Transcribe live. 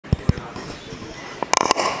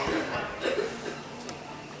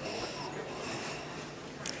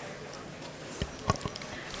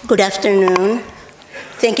Good afternoon.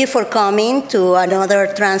 Thank you for coming to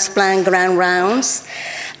another Transplant Grand Rounds.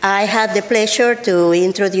 I have the pleasure to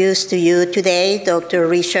introduce to you today Dr.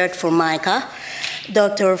 Richard Formica.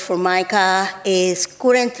 Dr. Formica is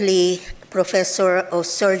currently Professor of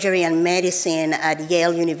Surgery and Medicine at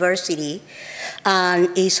Yale University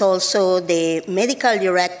and is also the Medical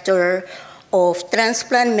Director of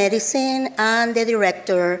Transplant Medicine and the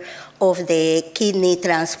Director of the Kidney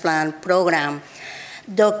Transplant Program.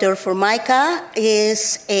 Dr. Formica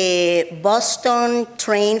is a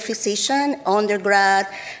Boston-trained physician, undergrad,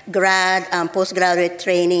 grad, and postgraduate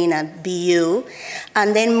training at BU,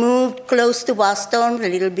 and then moved close to Boston, a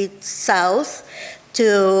little bit south,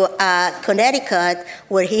 to Connecticut,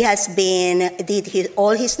 where he has did all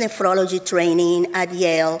his nephrology training at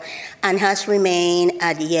Yale, and has remained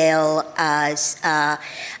at Yale as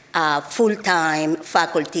full-time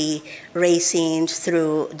faculty, racing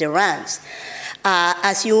through the ranks.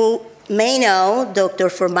 As you may know, Dr.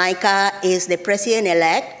 Formica is the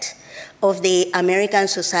president-elect of the American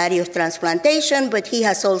Society of Transplantation, but he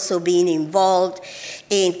has also been involved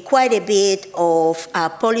in quite a bit of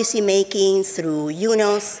policy making through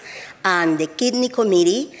UNOS and the Kidney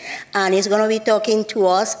Committee, and he's going to be talking to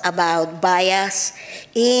us about bias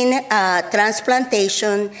in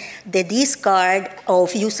transplantation, the discard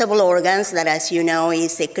of usable organs that, as you know,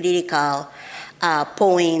 is a critical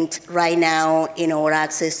point right now in our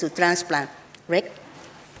access to transplant. Rick?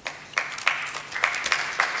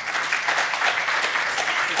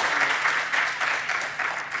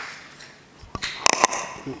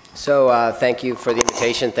 So thank you for the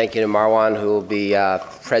invitation. Thank you to Marwan, who will be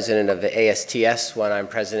president of the ASTS when I'm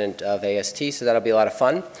president of AST, so that'll be a lot of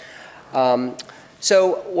fun.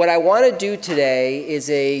 So what I want to do today is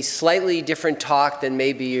a slightly different talk than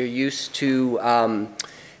maybe you're used to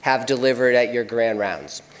have delivered at your grand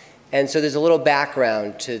rounds. And so there's a little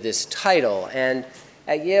background to this title. And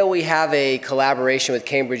at Yale, we have a collaboration with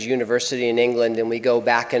Cambridge University in England, and we go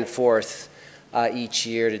back and forth each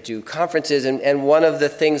year to do conferences. And one of the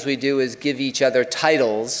things we do is give each other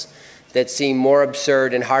titles that seem more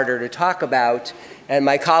absurd and harder to talk about. And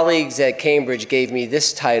my colleagues at Cambridge gave me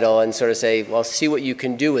this title and sort of say, well, see what you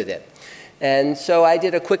can do with it. And so I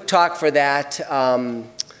did a quick talk for that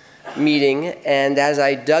meeting, and as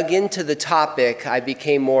I dug into the topic, I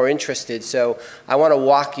became more interested. So I want to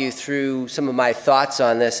walk you through some of my thoughts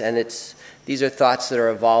on this, and these are thoughts that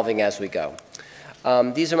are evolving as we go.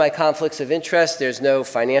 These are my conflicts of interest. There's no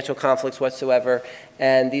financial conflicts whatsoever,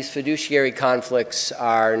 and these fiduciary conflicts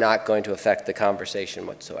are not going to affect the conversation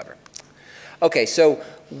whatsoever. Okay, so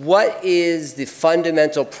what is the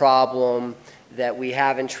fundamental problem that we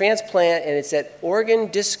have in transplant? And it's that organ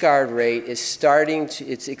discard rate is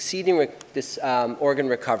it's exceeding this organ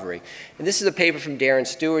recovery. And this is a paper from Darren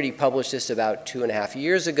Stewart. He published this about 2.5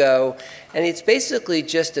 years ago. And it's basically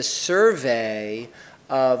just a survey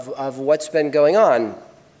of what's been going on.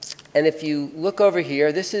 And if you look over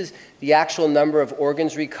here, this is the actual number of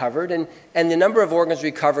organs recovered. And the number of organs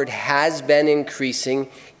recovered has been increasing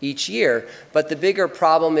each year. But the bigger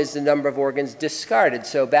problem is the number of organs discarded.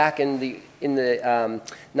 So back in the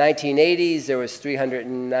 1980s, there was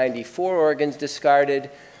 394 organs discarded.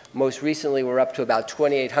 Most recently, we're up to about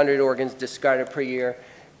 2,800 organs discarded per year.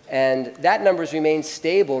 And that number's remained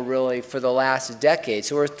stable, really, for the last decade.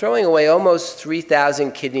 So we're throwing away almost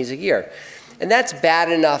 3,000 kidneys a year. And that's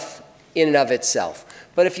bad enough in and of itself.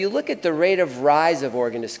 But if you look at the rate of rise of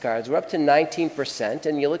organ discards, we're up to 19%.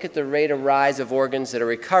 And you look at the rate of rise of organs that are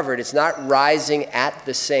recovered, it's not rising at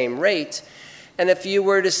the same rate. And if you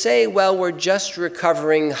were to say, well, we're just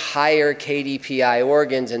recovering higher KDPI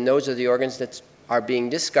organs, and those are the organs that are being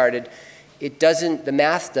discarded, the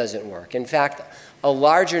math doesn't work. In fact, a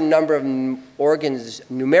larger number of organs,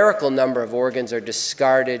 numerical number of organs are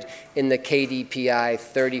discarded in the KDPI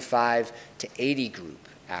 35 to 80 group,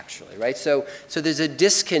 actually, right? So there's a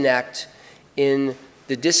disconnect in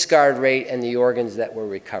the discard rate and the organs that we're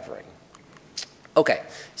recovering. Okay,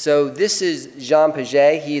 so this is Jean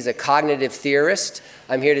Piaget. He's a cognitive theorist.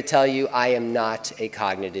 I'm here to tell you I am not a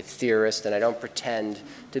cognitive theorist, and I don't pretend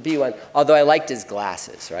to be one, although I liked his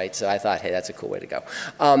glasses, right? So I thought, hey, that's a cool way to go.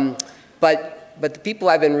 But the people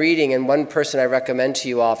I've been reading, and one person I recommend to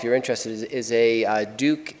you all if you're interested, is a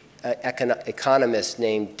Duke economist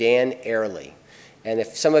named Dan Ariely. And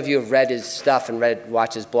if some of you have read his stuff and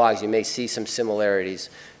watched his blogs, you may see some similarities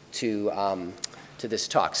to this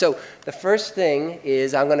talk. So the first thing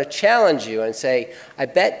is I'm going to challenge you and say, I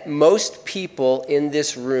bet most people in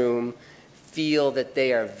this room feel that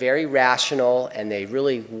they are very rational and they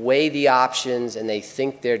really weigh the options and they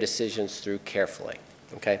think their decisions through carefully.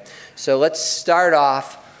 Okay? So let's start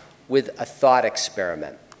off with a thought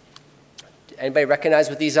experiment. Anybody recognize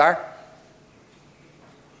what these are?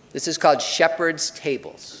 This is called Shepherd's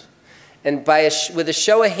tables. And with a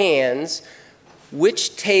show of hands,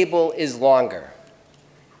 which table is longer?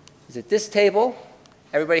 Is it this table?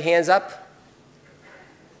 Everybody hands up?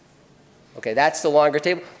 Okay, that's the longer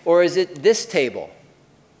table. Or is it this table?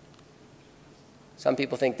 Some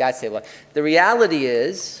people think that's the table. The reality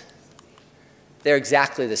is they're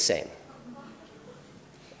exactly the same.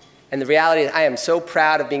 And the reality is I am so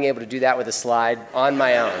proud of being able to do that with a slide on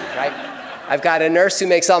my own, right? I've got a nurse who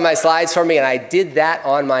makes all my slides for me, and I did that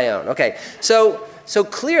on my own. Okay, so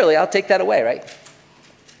clearly, I'll take that away, right?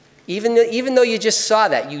 Even though you just saw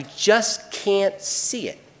that, you just can't see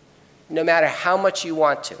it, no matter how much you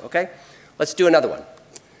want to, okay? Let's do another one.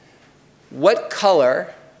 What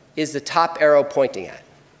color is the top arrow pointing at?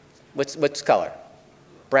 What's color?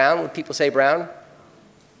 Brown? Would people say brown?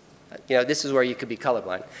 You know, this is where you could be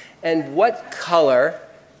colorblind. And what color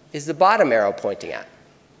is the bottom arrow pointing at?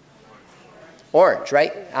 Orange,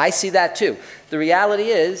 right? I see that too. The reality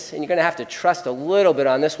is, and you're going to have to trust a little bit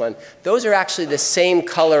on this one, those are actually the same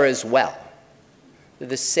color as well. They're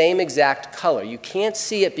the same exact color. You can't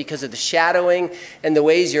see it because of the shadowing and the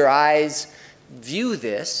ways your eyes view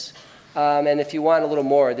this. And if you want a little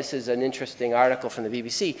more, this is an interesting article from the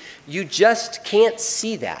BBC. You just can't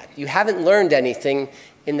see that. You haven't learned anything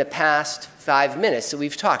in the past 5 minutes that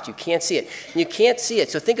we've talked. You can't see it. And you can't see it.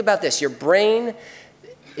 So think about this. Your brain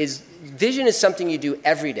vision is something you do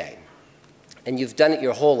every day, and you've done it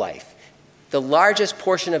your whole life. The largest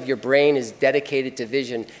portion of your brain is dedicated to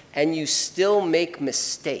vision, and you still make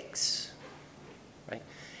mistakes, right?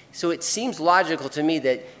 So it seems logical to me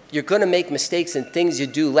that you're going to make mistakes in things you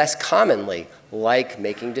do less commonly, like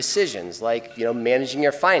making decisions, like managing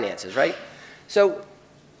your finances, right? So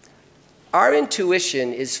our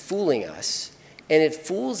intuition is fooling us. And it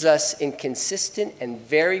fools us in consistent and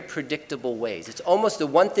very predictable ways. It's almost the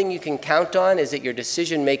one thing you can count on is that your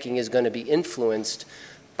decision-making is going to be influenced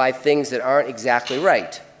by things that aren't exactly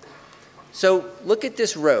right. So look at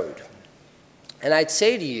this road. And I'd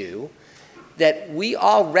say to you that we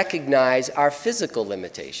all recognize our physical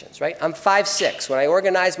limitations, right? I'm 5'6". When I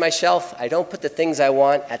organize my shelf, I don't put the things I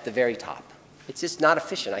want at the very top. It's just not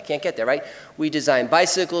efficient. I can't get there, right? We design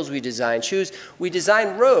bicycles, we design shoes, we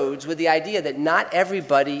design roads with the idea that not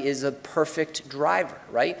everybody is a perfect driver,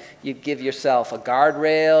 right? You give yourself a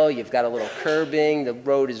guardrail, you've got a little curbing, the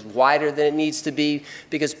road is wider than it needs to be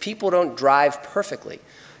because people don't drive perfectly.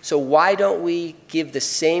 So why don't we give the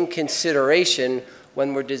same consideration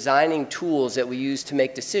when we're designing tools that we use to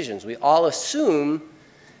make decisions? We all assume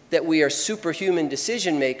that we are superhuman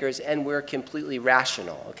decision makers and we're completely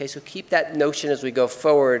rational. Okay, so keep that notion as we go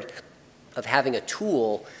forward of having a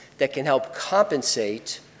tool that can help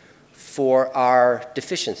compensate for our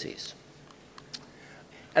deficiencies.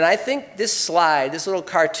 And I think this slide, this little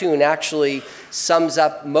cartoon, actually sums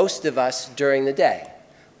up most of us during the day.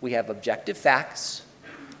 We have objective facts,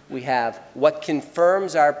 we have what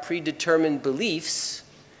confirms our predetermined beliefs,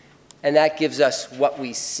 and that gives us what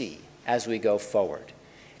we see as we go forward.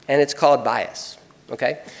 And it's called bias,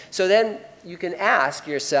 okay? So then you can ask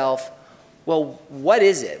yourself, well, what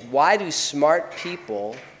is it? Why do smart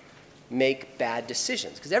people make bad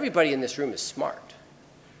decisions? Because everybody in this room is smart.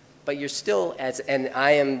 But you're still, and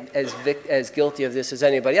I am as guilty of this as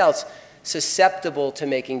anybody else, susceptible to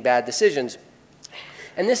making bad decisions.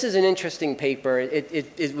 And this is an interesting paper.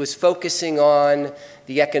 It was focusing on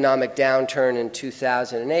the economic downturn in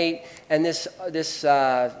 2008. And this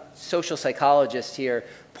social psychologist here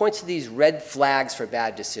points to these red flags for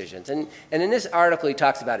bad decisions. And in this article, he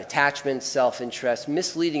talks about attachment, self-interest,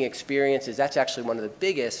 misleading experiences. That's actually one of the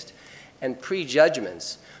biggest, and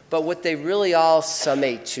prejudgments. But what they really all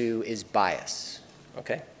summate to is bias,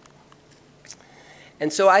 okay?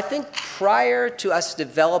 And so I think prior to us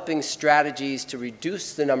developing strategies to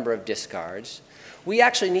reduce the number of discards, we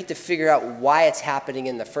actually need to figure out why it's happening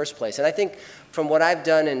in the first place. And I think from what I've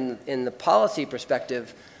done in the policy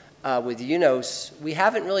perspective with UNOS, we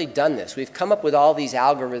haven't really done this. We've come up with all these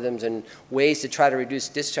algorithms and ways to try to reduce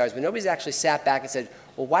discharge, but nobody's actually sat back and said,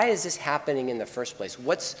 well, why is this happening in the first place?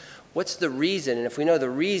 What's the reason? And if we know the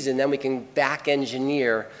reason, then we can back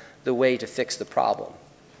engineer the way to fix the problem.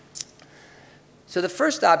 So the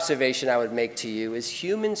first observation I would make to you is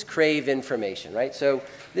humans crave information, right? So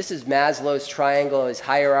this is Maslow's triangle, his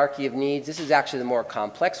hierarchy of needs. This is actually the more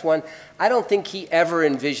complex one. I don't think he ever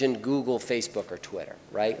envisioned Google, Facebook, or Twitter,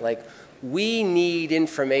 right? Like, we need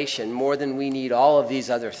information more than we need all of these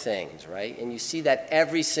other things, right? And you see that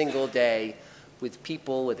every single day with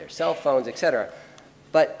people, with their cell phones, et cetera.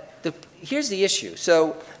 But here's the issue.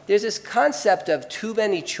 So there's this concept of too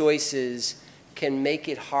many choices can make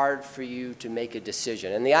it hard for you to make a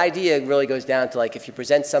decision. And the idea really goes down to, like, if you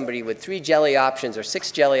present somebody with 3 jelly options or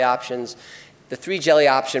 6 jelly options, the 3 jelly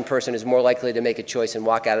option person is more likely to make a choice and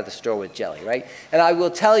walk out of the store with jelly, right? And I will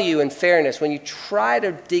tell you, in fairness, when you try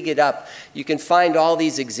to dig it up, you can find all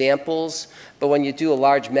these examples, but when you do a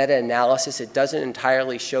large meta-analysis, it doesn't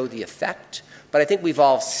entirely show the effect. But I think we've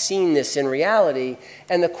all seen this in reality,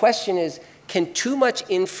 and the question is, can too much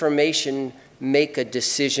information make a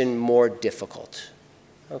decision more difficult?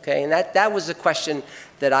 Okay, and that was the question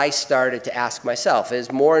that I started to ask myself.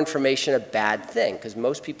 Is more information a bad thing? Because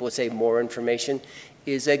most people would say more information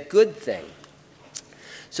is a good thing.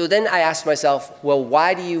 So then I asked myself, well,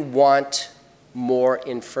 why do you want more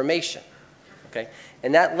information? Okay,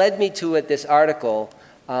 and that led me to this article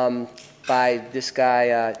by this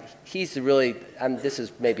guy. He's really, this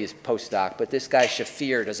is maybe his postdoc, but this guy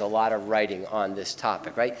Shafir does a lot of writing on this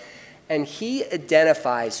topic, right? And he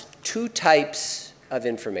identifies 2 types of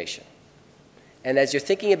information. And as you're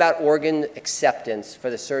thinking about organ acceptance for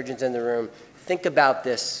the surgeons in the room, think about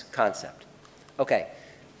this concept. Okay,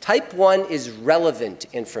 type 1 is relevant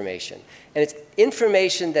information. And it's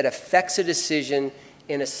information that affects a decision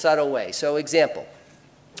in a subtle way. So example,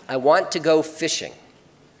 I want to go fishing.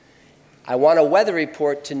 I want a weather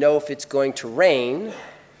report to know if it's going to rain,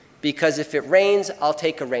 because if it rains, I'll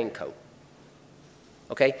take a raincoat.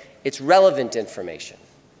 Okay, it's relevant information.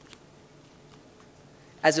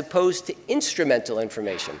 As opposed to instrumental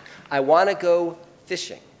information. I want to go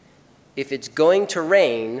fishing. If it's going to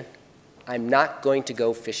rain, I'm not going to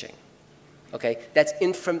go fishing. Okay? That's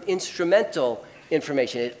instrumental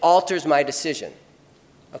information. It alters my decision.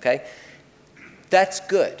 Okay? That's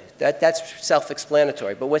good. That's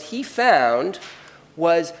self-explanatory. But what he found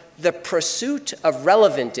was the pursuit of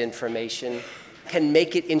relevant information can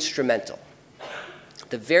make it instrumental.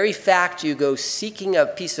 The very fact you go seeking a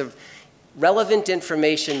piece of relevant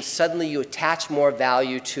information, suddenly you attach more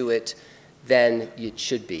value to it than it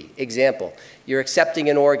should be. Example, you're accepting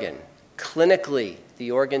an organ. Clinically,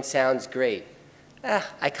 the organ sounds great.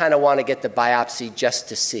 I kind of want to get the biopsy just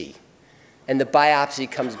to see. And the biopsy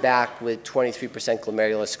comes back with 23%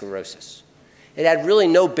 glomerular sclerosis. It had really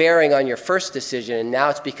no bearing on your first decision, and now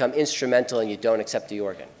it's become instrumental and you don't accept the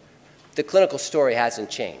organ. The clinical story hasn't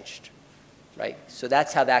changed, right? So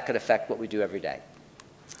that's how that could affect what we do every day.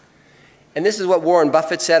 And this is what Warren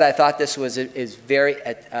Buffett said. I thought this is very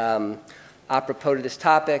apropos to this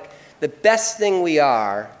topic. The best thing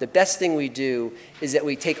we do is that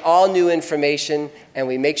we take all new information and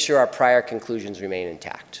we make sure our prior conclusions remain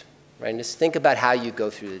intact. Right? And just think about how you go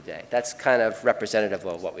through the day. That's kind of representative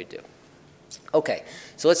of what we do. Okay,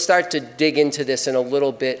 so let's start to dig into this in a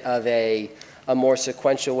little bit of a more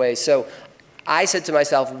sequential way. So I said to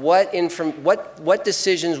myself, what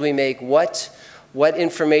decisions we make, what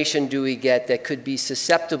information do we get that could be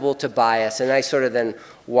susceptible to bias? And I sort of then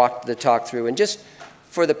walked the talk through. And just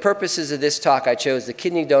for the purposes of this talk, I chose the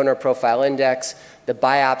Kidney Donor Profile Index, the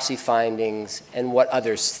biopsy findings, and what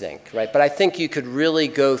others think, right? But I think you could really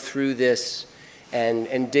go through this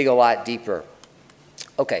and dig a lot deeper.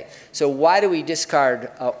 Okay, so why do we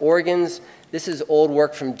discard organs? This is old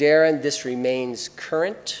work from Darren. This remains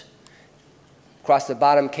current. Across the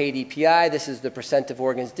bottom, KDPI, this is the percent of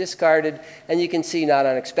organs discarded. And you can see, not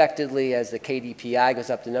unexpectedly, as the KDPI goes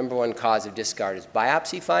up, the #1 cause of discard is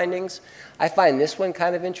biopsy findings. I find this one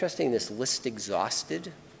kind of interesting, this list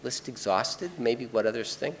exhausted. List exhausted, maybe what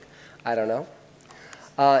others think. I don't know.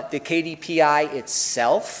 The KDPI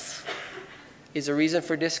itself is a reason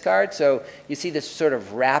for discard. So you see this sort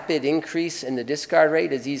of rapid increase in the discard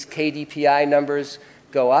rate as these KDPI numbers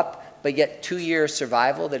go up, but yet 2-year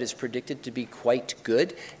survival that is predicted to be quite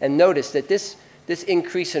good. And notice that this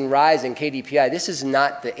increase in rise in KDPI, this is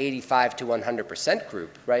not the 85 to 100%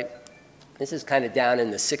 group, right? This is kind of down in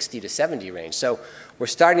the 60 to 70 range. So we're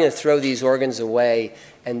starting to throw these organs away,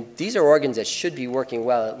 and these are organs that should be working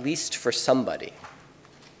well, at least for somebody.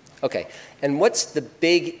 Okay, and what's the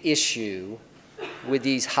big issue with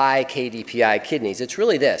these high KDPI kidneys? It's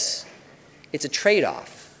really this. It's a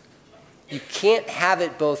trade-off. You can't have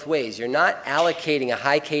it both ways. You're not allocating a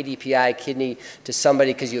high KDPI kidney to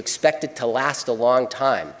somebody because you expect it to last a long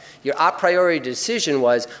time. Your a priori decision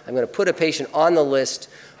was, I'm going to put a patient on the list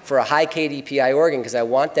for a high KDPI organ because I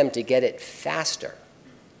want them to get it faster.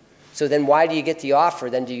 So then why do you get the offer?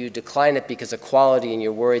 Then do you decline it because of quality and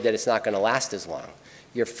you're worried that it's not going to last as long?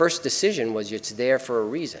 Your first decision was it's there for a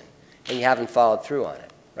reason, and you haven't followed through on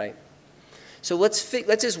it, right? So let's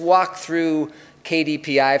just walk through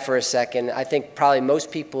KDPI for a second. I think probably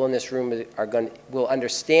most people in this room will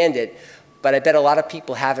understand it, but I bet a lot of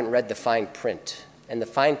people haven't read the fine print. And the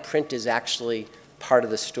fine print is actually part of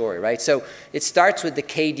the story, right? So it starts with the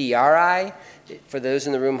KDRI. For those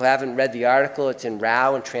in the room who haven't read the article, it's in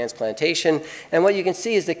Rao and Transplantation. And what you can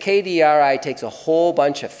see is the KDRI takes a whole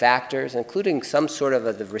bunch of factors, including some sort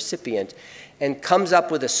of the recipient, and comes up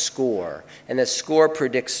with a score. And the score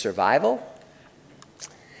predicts survival.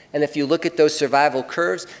 And if you look at those survival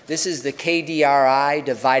curves, this is the KDRI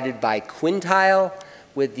divided by quintile,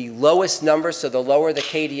 with the lowest number. So the lower the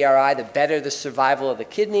KDRI, the better the survival of the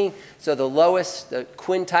kidney. So the lowest, the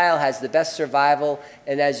quintile, has the best survival.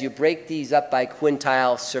 And as you break these up by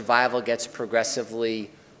quintile, survival gets progressively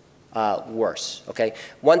worse. Okay?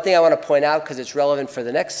 One thing I want to point out, because it's relevant for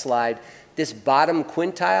the next slide, this bottom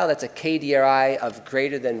quintile, that's a KDRI of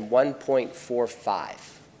greater than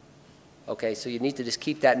 1.45. Okay, so you need to just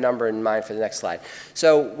keep that number in mind for the next slide.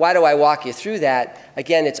 So why do I walk you through that?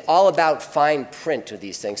 Again, it's all about fine print with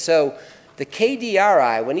these things. So the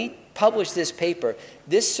KDRI, when he published this paper,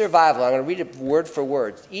 this survival, I'm going to read it word for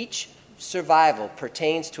word. Each survival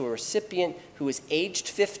pertains to a recipient who is aged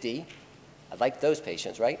 50. I like those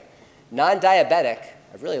patients, right? Non-diabetic.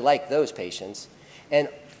 I really like those patients. And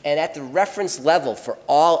at the reference level for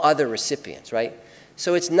all other recipients, right?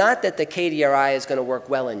 So it's not that the KDRI is going to work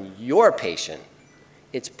well in your patient.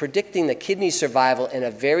 It's predicting the kidney survival in a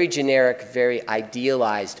very generic, very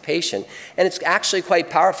idealized patient. And it's actually quite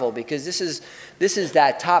powerful because this is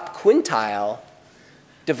that top quintile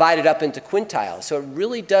divided up into quintiles. So it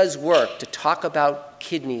really does work to talk about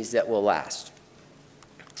kidneys that will last.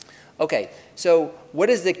 Okay, so what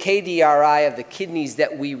is the KDRI of the kidneys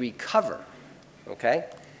that we recover? Okay?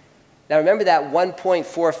 Now remember that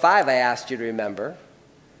 1.45 I asked you to remember.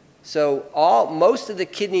 So most of the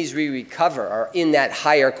kidneys we recover are in that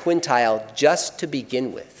higher quintile just to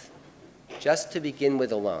begin with. Just to begin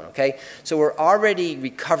with alone, okay? So we're already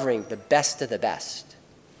recovering the best of the best,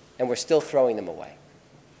 and we're still throwing them away,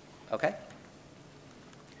 okay?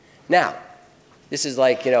 Now, this is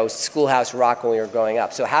like, you know, Schoolhouse Rock when we were growing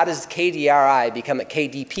up. So how does KDRI become a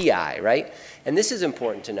KDPI, right? And this is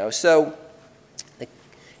important to know. So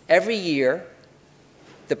every year,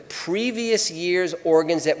 the previous year's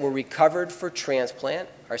organs that were recovered for transplant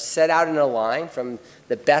are set out in a line from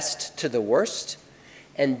the best to the worst,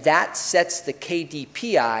 and that sets the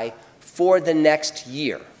KDPI for the next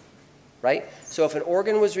year, right? So if an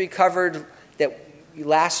organ was recovered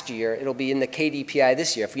last year, it'll be in the KDPI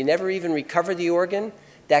this year. If we never even recover the organ,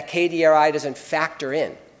 that KDRI doesn't factor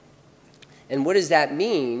in. And what does that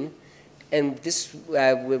mean? And this,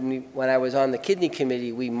 when I was on the kidney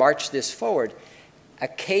committee, we marched this forward. A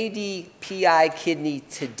KDPI kidney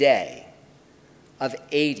today of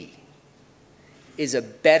 80 is a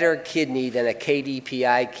better kidney than a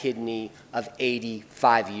KDPI kidney of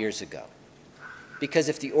 85 years ago. Because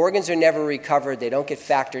if the organs are never recovered, they don't get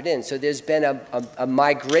factored in. So there's been a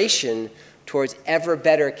migration towards ever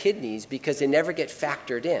better kidneys because they never get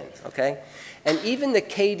factored in, okay? And even the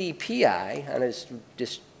KDPI, and I'll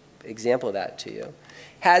just example that to you,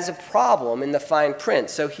 has a problem in the fine print.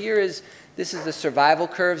 So this is the survival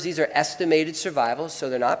curves. These are estimated survivals, so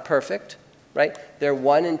they're not perfect, right? They're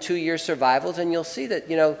 1 and 2 year survivals, and you'll see that,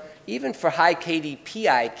 you know, even for high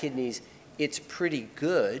KDPI kidneys, it's pretty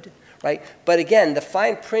good, right? But again, the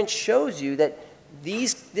fine print shows you that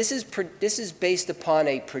this is based upon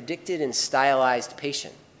a predicted and stylized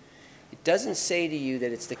patient. It doesn't say to you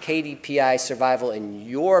that it's the KDPI survival in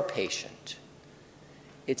your patient.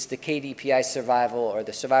 It's the KDPI survival or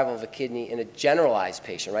the survival of a kidney in a generalized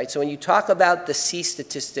patient, right? So when you talk about the C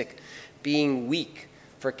statistic being weak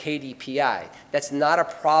for KDPI, that's not a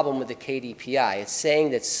problem with the KDPI. It's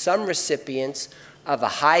saying that some recipients of a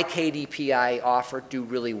high KDPI offer do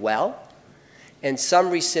really well, and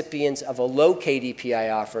some recipients of a low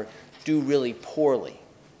KDPI offer do really poorly,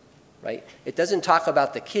 right? It doesn't talk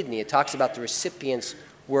about the kidney. It talks about the recipients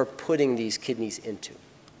we're putting these kidneys into.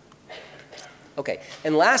 Okay,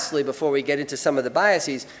 and lastly, before we get into some of the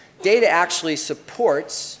biases, data actually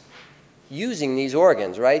supports using these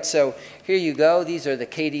organs, right? So here you go. These are the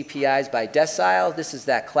KDPIs by decile. This is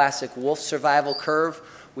that classic wolf survival curve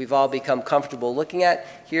we've all become comfortable looking at.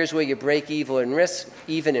 Here's where you break even in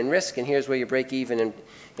risk, and here's where you break even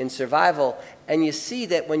in survival. And you see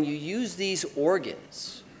that when you use these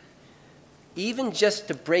organs, even just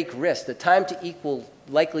to break risk, the time to equal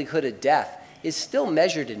likelihood of death is still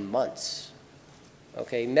measured in months.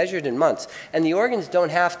 Okay, measured in months. And the organs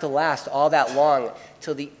don't have to last all that long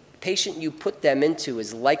till the patient you put them into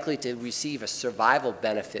is likely to receive a survival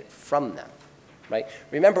benefit from them, right?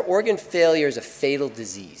 Remember, organ failure is a fatal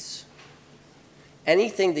disease.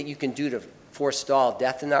 Anything that you can do to forestall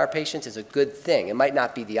death in our patients is a good thing. It might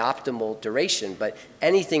not be the optimal duration, but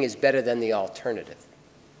anything is better than the alternative.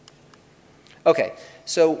 Okay,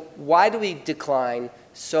 so why do we decline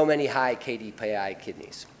so many high KDPI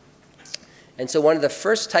kidneys? And so one of the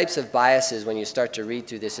first types of biases when you start to read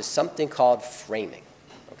through this is something called framing.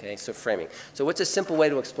 Okay, so framing. So what's a simple way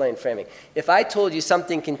to explain framing? If I told you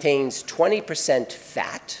something contains 20%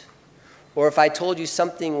 fat, or if I told you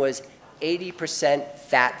something was 80%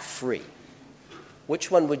 fat-free,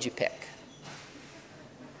 which one would you pick?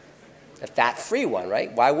 A fat-free one,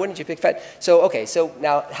 right? Why wouldn't you pick fat? So, okay, so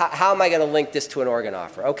now how am I going to link this to an organ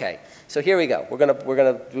offer? Okay, so here we go. We're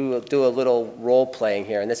gonna do a little role playing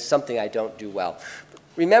here, and this is something I don't do well.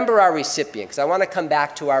 Remember our recipient, because I want to come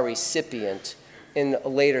back to our recipient in a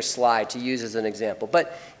later slide to use as an example.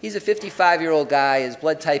 But he's a 55-year-old guy. His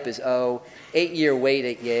blood type is O, 8-year wait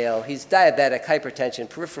at Yale. He's diabetic, hypertension,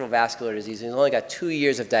 peripheral vascular disease, and he's only got 2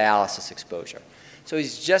 years of dialysis exposure. So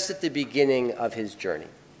he's just at the beginning of his journey.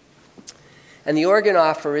 And the organ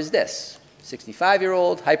offer is this: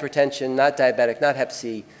 65-year-old, hypertension, not diabetic, not hep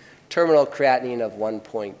C, terminal creatinine of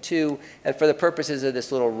 1.2, and for the purposes of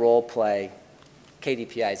this little role play,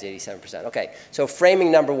 KDPI is 87%. Okay, so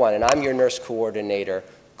framing number one, and I'm your nurse coordinator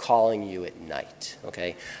calling you at night,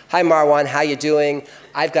 okay? Hi, Marwan, how you doing?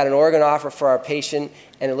 I've got an organ offer for our patient,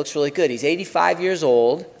 and it looks really good. He's 65 years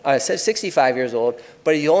old, 65 years old,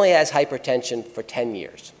 but he only has hypertension for 10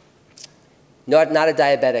 years. Not a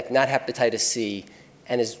diabetic, not hepatitis C,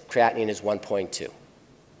 and his creatinine is 1.2.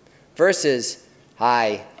 Versus,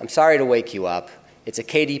 hi, I'm sorry to wake you up. It's a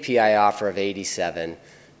KDPI offer of 87.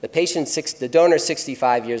 The donor is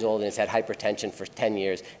 65 years old and has had hypertension for 10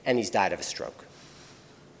 years, and he's died of a stroke,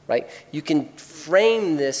 right? You can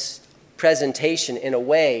frame this presentation in a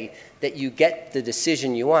way that you get the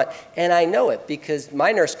decision you want. And I know it because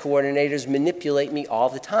my nurse coordinators manipulate me all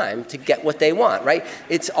the time to get what they want, right?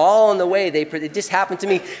 It's all in the way it just happened to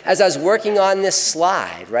me as I was working on this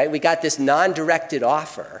slide, right? We got this non-directed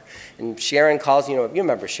offer. And Sharon calls, you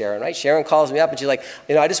remember Sharon, right? Sharon calls me up and she's like,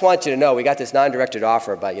 I just want you to know we got this non-directed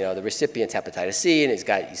offer, but the recipient's hepatitis C and he's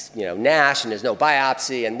got NASH and there's no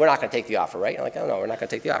biopsy and we're not going to take the offer, right? I'm like, oh no, we're not going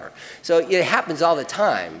to take the offer. So it happens all the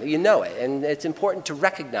time. You know it, and it's important to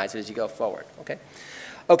recognize it as you go forward. Okay.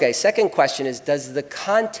 Okay. Second question is, does the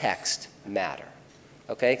context matter?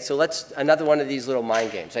 Okay. So another one of these little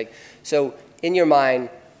mind games. So in your mind,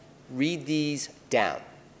 read these down.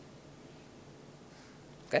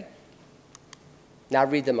 Okay. Now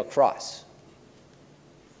read them across.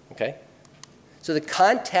 Okay. So the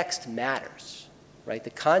context matters, right?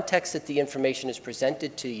 The context that the information is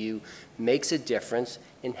presented to you makes a difference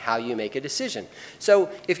in how you make a decision. So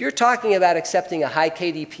if you're talking about accepting a high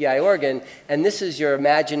KDPI organ, and this is your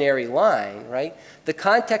imaginary line, right? The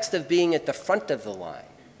context of being at the front of the line,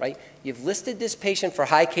 right? You've listed this patient for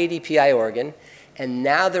high KDPI organ, and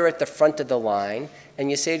now they're at the front of the line,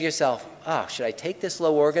 and you say to yourself, oh, should I take this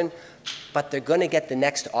low organ? But they're going to get the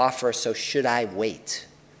next offer, so should I wait?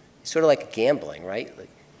 It's sort of like gambling, right?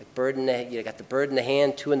 You got the bird in the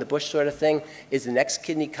hand, two in the bush sort of thing. Is the next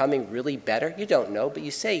kidney coming really better? You don't know, but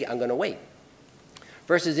you say, I'm going to wait.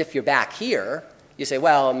 Versus if you're back here, you say,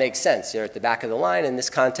 well, it makes sense. You're at the back of the line. In this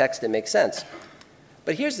context, it makes sense.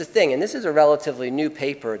 But here's the thing, and this is a relatively new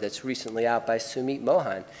paper that's recently out by Sumit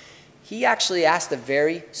Mohan. He actually asked a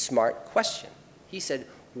very smart question. He said,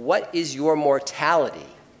 what is your mortality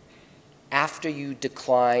after you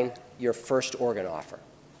decline your first organ offer?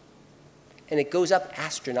 And it goes up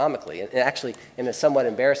astronomically. And actually, in a somewhat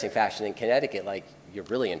embarrassing fashion in Connecticut, you're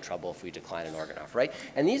really in trouble if we decline an organ offer, right?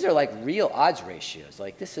 And these are real odds ratios.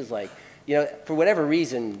 This is for whatever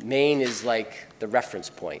reason, Maine is the reference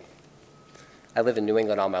point. I live in New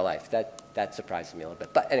England all my life. That surprises me a little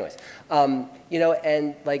bit. But anyways, and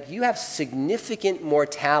you have significant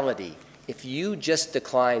mortality if you just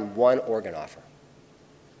decline one organ offer,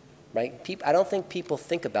 right? I don't think people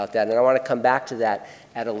think about that, and I want to come back to that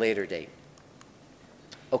at a later date.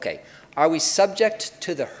 Okay, are we subject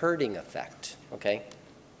to the herding effect? Okay,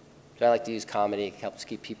 so I like to use comedy. It helps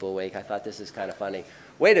keep people awake. I thought this is kind of funny.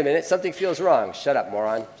 Wait a minute, something feels wrong. Shut up,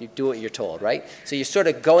 moron. You do what you're told, right? So you're sort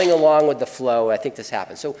of going along with the flow. I think this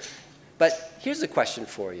happens. But here's a question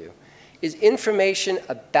for you. Is information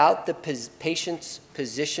about the patient's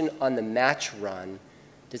position on the match run,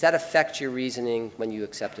 does that affect your reasoning when you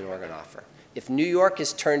accept an organ offer? If New York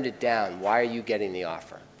has turned it down, why are you getting the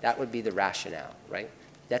offer? That would be the rationale, right?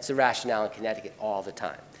 That's the rationale in Connecticut all the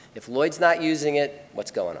time. If Lloyd's not using it,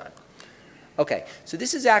 what's going on? Okay, so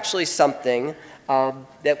this is actually something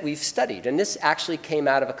that we've studied, and this actually came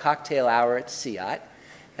out of a cocktail hour at CIAT,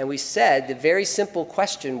 and we said the very simple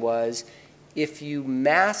question was, if you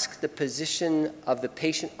mask the position of the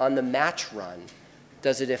patient on the match run,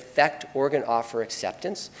 Does it affect organ offer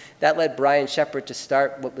acceptance? That led Brian Shepard to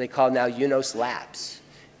start what they call now UNOS Labs.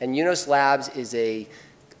 And UNOS Labs is a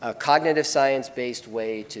cognitive science-based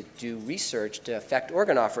way to do research to affect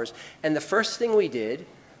organ offers. And the first thing we did,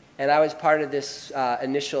 and I was part of this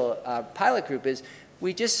initial pilot group, is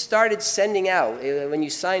we just started sending out. When you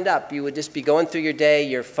signed up, you would just be going through your day,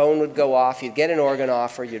 your phone would go off, you'd get an organ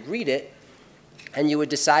offer, you'd read it, and you would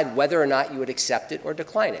decide whether or not you would accept it or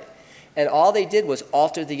decline it. And all they did was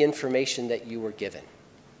alter the information that you were given.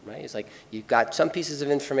 Right? It's like you got some pieces of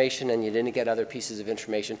information and you didn't get other pieces of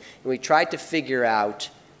information. And we tried to figure out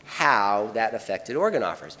how that affected organ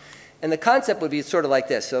offers. And the concept would be sort of like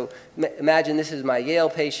this. So imagine this is my Yale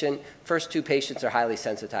patient. First two patients are highly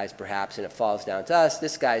sensitized perhaps, and it falls down to us.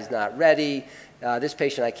 This guy's not ready. This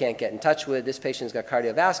patient I can't get in touch with. This patient's got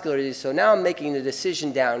cardiovascular disease. So now I'm making the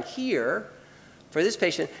decision down here for this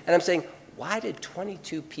patient, and I'm saying, why did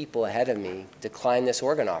 22 people ahead of me decline this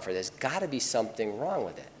organ offer? There's got to be something wrong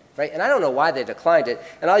with it, right? And I don't know why they declined it,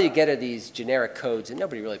 and all you get are these generic codes that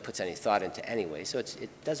nobody really puts any thought into anyway, so it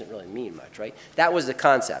doesn't really mean much, right? That was the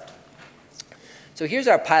concept. So here's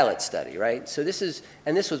our pilot study, right? So this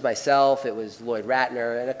was myself, it was Lloyd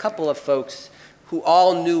Ratner, and a couple of folks who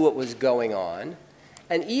all knew what was going on.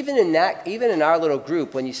 And even in our little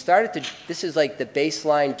group, when you started to, this is like the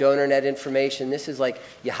baseline donor net information. This is like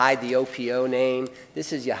you hide the OPO name.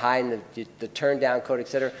 This is you hide the turn down code, et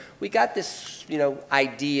cetera. We got this,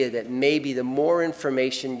 idea that maybe the more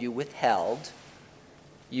information you withheld,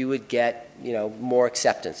 you would get, more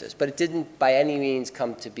acceptances. But it didn't by any means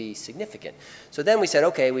come to be significant. So then we said,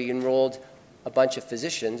 okay, we enrolled a bunch of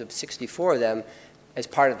physicians, 64 of them, as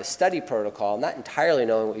part of the study protocol, not entirely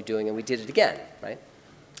knowing what we're doing, and we did it again, right?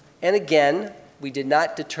 And again, we did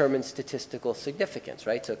not determine statistical significance,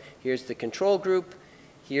 right? So here's the control group.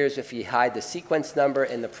 Here's if you hide the sequence number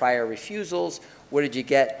and the prior refusals. What did you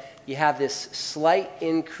get? You have this slight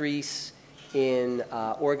increase in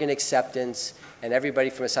organ acceptance, and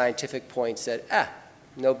everybody from a scientific point said,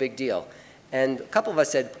 no big deal. And a couple of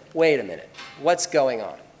us said, wait a minute, what's going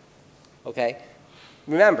on? Okay?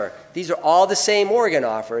 Remember, these are all the same organ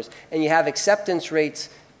offers, and you have acceptance rates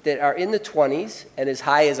that are in the 20s and as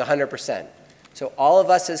high as 100%. So all of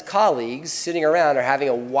us as colleagues sitting around are having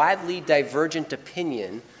a widely divergent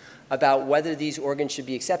opinion about whether these organs should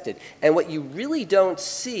be accepted. And what you really don't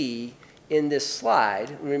see in this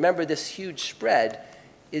slide, remember this huge spread,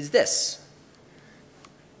 is this.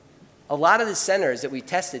 A lot of the centers that we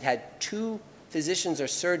tested had 2 physicians or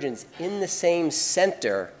surgeons in the same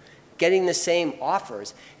center getting the same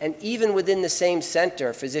offers, and even within the same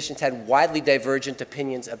center, physicians had widely divergent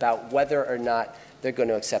opinions about whether or not they're going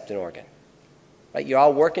to accept an organ. Right? You're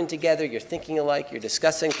all working together, you're thinking alike, you're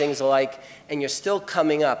discussing things alike, and you're still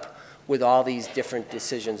coming up with all these different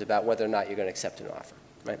decisions about whether or not you're going to accept an offer.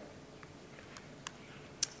 Right?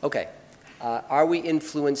 Okay, are we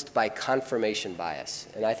influenced by confirmation bias?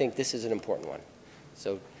 And I think this is an important one.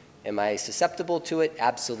 So am I susceptible to it?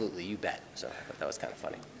 Absolutely, you bet. So I thought that was kind of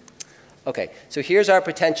funny. Okay, so here's our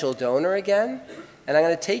potential donor again, and I'm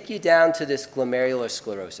going to take you down to this glomerular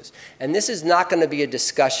sclerosis. And this is not going to be a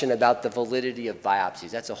discussion about the validity of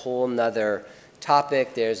biopsies. That's a whole nother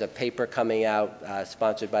topic. There's a paper coming out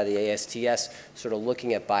sponsored by the ASTS sort of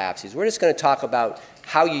looking at biopsies. We're just going to talk about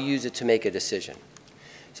how you use it to make a decision.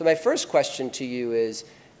 So my first question to you is,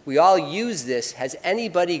 we all use this. Has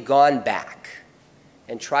anybody gone back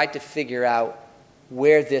and tried to figure out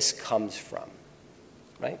where this comes from,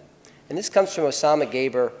 right? And this comes from Osama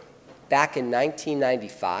Gaber back in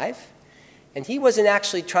 1995. And he wasn't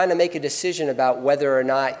actually trying to make a decision about whether or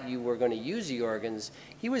not you were going to use the organs.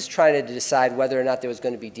 He was trying to decide whether or not there was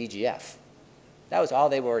going to be DGF. That was all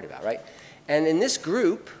they were worried about, right? And in this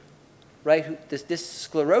group, right, this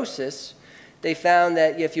sclerosis, they found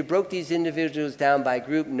that if you broke these individuals down by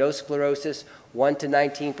group, no sclerosis, 1 to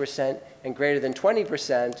 19%, and greater than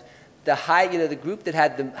 20%, the group that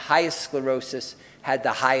had the highest sclerosis had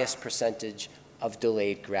the highest percentage of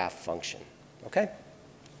delayed graft function, okay?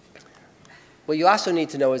 What you also need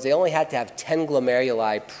to know is they only had to have 10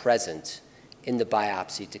 glomeruli present in the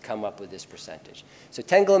biopsy to come up with this percentage. So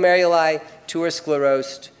 10 glomeruli, 2 are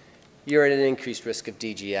sclerosed, you're at an increased risk of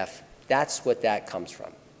DGF. That's what that comes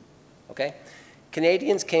from, okay?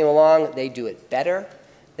 Canadians came along, they do it better.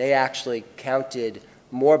 They actually counted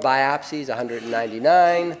more biopsies,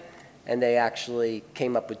 199, and they actually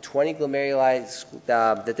came up with 20 glomeruli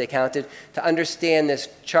that they counted. To understand this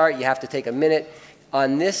chart, you have to take a minute.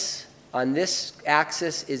 On this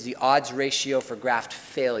axis is the odds ratio for graft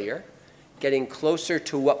failure, getting closer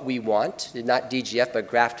to what we want, not DGF, but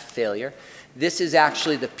graft failure. This is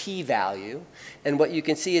actually the p-value. And what you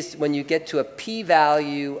can see is when you get to a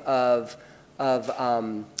p-value of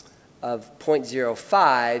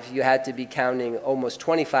 0.05, you had to be counting almost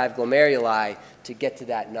 25 glomeruli to get to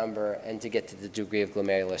that number and to get to the degree of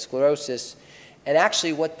glomerular sclerosis. And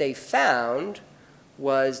actually what they found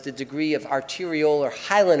was the degree of arteriolar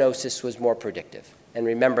hyalinosis was more predictive. And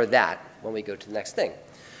remember that when we go to the next thing.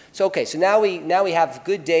 So okay, so now we have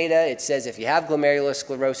good data. It says if you have glomerular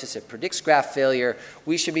sclerosis, it predicts graft failure.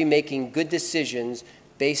 We should be making good decisions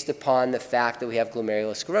based upon the fact that we have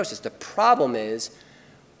glomerular sclerosis. The problem is,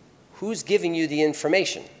 who's giving you the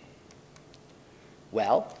information?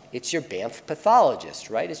 Well, it's your BAMF pathologist,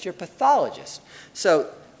 right? It's your pathologist. So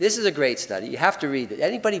this is a great study. You have to read it.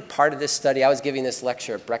 Anybody part of this study? I was giving this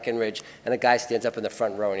lecture at Breckenridge, and a guy stands up in the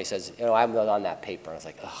front row, and he says, you know, I'm not on that paper. And I was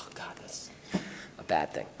like, oh, God, that's a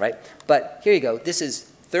bad thing, right? But here you go. This is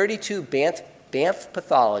 32 BAMF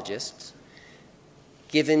pathologists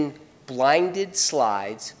given blinded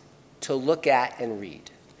slides to look at and read.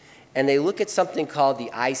 And they look at something called the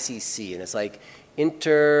ICC, and it's like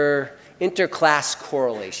interclass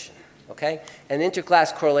correlation, okay? And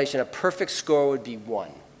interclass correlation, a perfect score would be 1.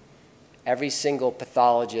 Every single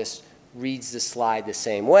pathologist reads the slide the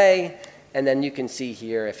same way, and then you can see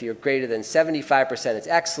here, if you're greater than 75%, it's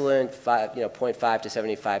excellent, 0.5 to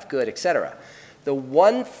 75, good, et cetera. The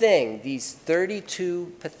one thing these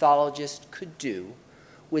 32 pathologists could do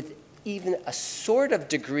with even a sort of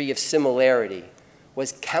degree of similarity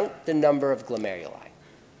was count the number of glomeruli.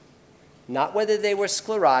 Not whether they were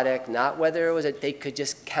sclerotic, not whether it was they could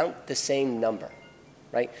just count the same number,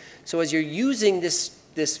 right? So as you're using this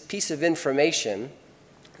piece of information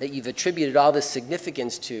that you've attributed all this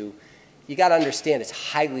significance to, you got to understand it's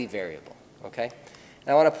highly variable, okay? And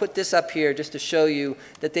I want to put this up here just to show you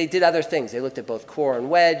that they did other things. They looked at both core and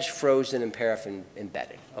wedge, frozen and paraffin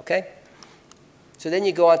embedded, okay? So then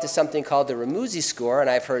you go on to something called the Ramuzzi score, and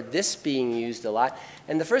I've heard this being used a lot.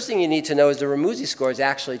 And the first thing you need to know is the Ramuzzi score is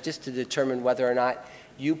actually just to determine whether or not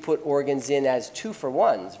you put organs in as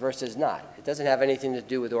 2-for-1s versus not. It doesn't have anything to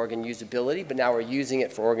do with organ usability, but now we're using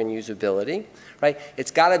it for organ usability, right?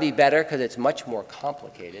 It's got to be better because it's much more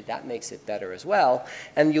complicated. That makes it better as well.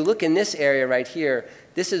 And you look in this area right here,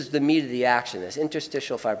 this is the meat of the action, this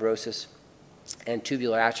interstitial fibrosis and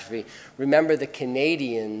tubular atrophy. Remember, the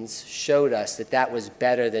Canadians showed us that that was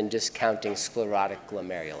better than just counting sclerotic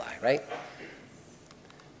glomeruli, right?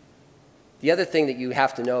 The other thing that you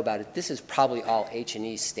have to know about it, this is probably all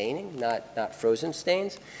H&E staining, not frozen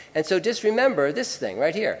stains. And so just remember this thing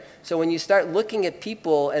right here. So when you start looking at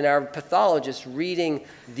people and our pathologists reading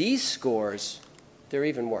these scores, they're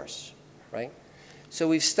even worse, right? So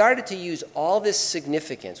we've started to use all this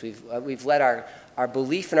significance. We've let our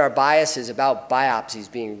belief and our biases about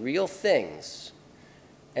biopsies being real things.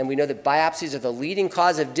 And we know that biopsies are the leading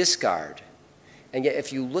cause of discard. And yet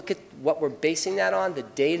if you look at what we're basing that on, the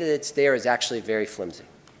data that's there is actually very flimsy.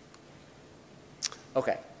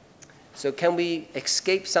 Okay, so can we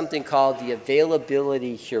escape something called the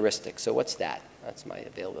availability heuristic? So what's that? That's my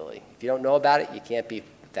availability. If you don't know about it, you can't be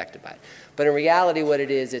affected by it. But in reality, what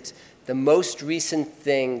it is, it's the most recent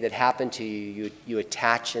thing that happened to you, you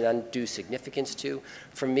attach an undue significance to.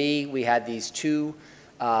 For me, we had these 2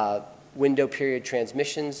 window period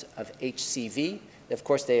transmissions of HCV. Of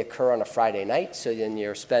course, they occur on a Friday night, so then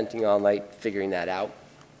you're spending all night figuring that out.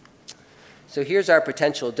 So here's our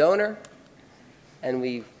potential donor, and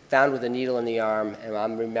we found with a needle in the arm, and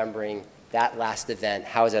I'm remembering that last event.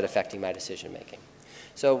 How is that affecting my decision making?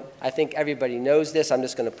 So I think everybody knows this. I'm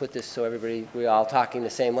just going to put this so we're all talking the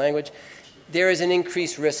same language. There is an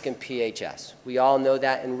increased risk in PHS. We all know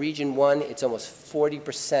that. In region 1, it's almost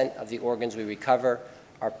 40% of the organs we recover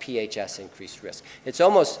are PHS increased risk.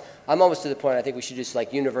 I'm almost to the point I think we should just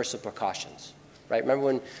like universal precautions, right? Remember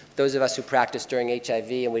when those of us who practiced during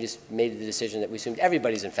HIV and we just made the decision that we assumed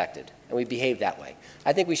everybody's infected and we behaved that way.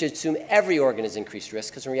 I think we should assume every organ is increased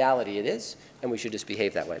risk because in reality it is, and we should just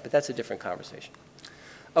behave that way. But that's a different conversation.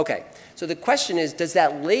 Okay, so the question is, does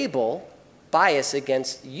that label bias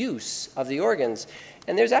against use of the organs?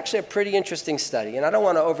 And there's actually a pretty interesting study, and I don't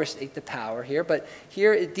want to overstate the power here, but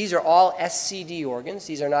here, these are all SCD organs.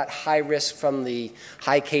 These are not high risk from the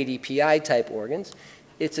high KDPI type organs.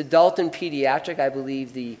 It's adult and pediatric. I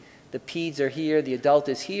believe the peds are here, the adult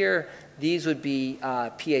is here. These would be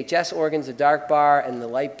PHS organs, the dark bar, and the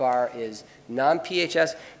light bar is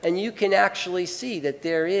non-PHS. And you can actually see that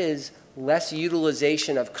there is less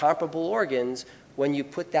utilization of comparable organs when you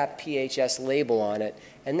put that PHS label on it.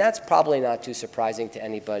 And that's probably not too surprising to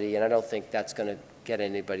anybody, and I don't think that's going to get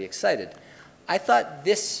anybody excited. I thought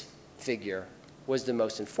this figure was the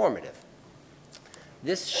most informative.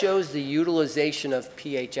 This shows the utilization of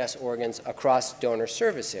PHS organs across donor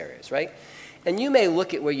service areas, right? And you may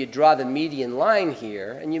look at where you draw the median line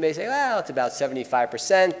here, and you may say, well, it's about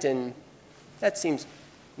 75%, and that seems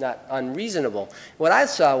not unreasonable. What I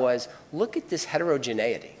saw was, look at this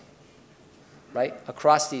heterogeneity, right,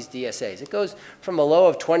 across these DSAs. It goes from a low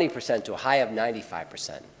of 20% to a high of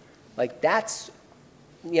 95%. Like that's,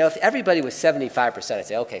 you know, if everybody was 75%, I'd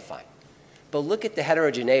say, okay, fine. But look at the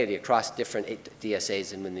heterogeneity across different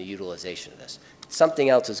DSAs and in the utilization of this. Something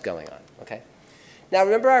else is going on, okay? Now,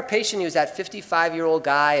 remember our patient, he was that 55-year-old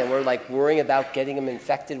guy, and we're like worrying about getting him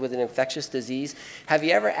infected with an infectious disease. Have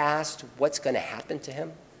you ever asked what's going to happen to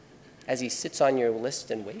him as he sits on your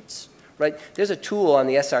list and waits? Right? There's a tool on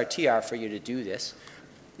the SRTR for you to do this.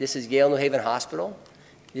 This is Yale New Haven Hospital.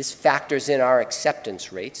 This factors in our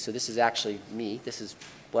acceptance rates. So this is actually me. This is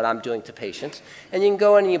what I'm doing to patients. And you can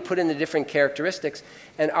go in and you put in the different characteristics.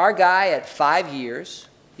 And our guy at 5 years,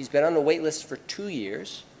 he's been on the wait list for 2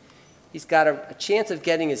 years. He's got a chance of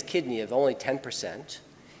getting his kidney of only 10%.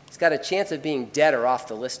 He's got a chance of being dead or off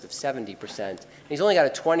the list of 70%. And he's only got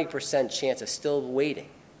a 20% chance of still waiting.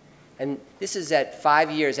 And this is at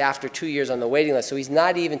 5 years after 2 years on the waiting list. So he's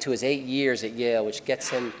not even to his 8 years at Yale, which gets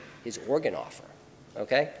him his organ offer,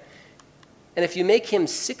 okay? And if you make him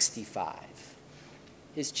 65,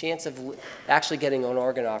 his chance of actually getting an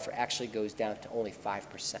organ offer actually goes down to only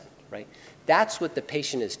 5%, right? That's what the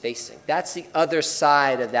patient is facing. That's the other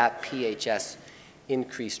side of that PHS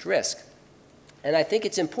increased risk. And I think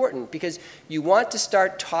it's important because you want to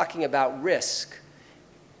start talking about risk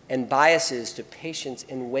and biases to patients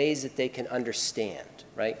in ways that they can understand,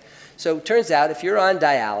 right? So it turns out if you're on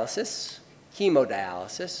dialysis,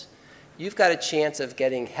 hemodialysis, you've got a chance of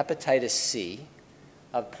getting hepatitis C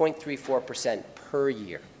of 0.34% per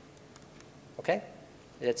year, okay?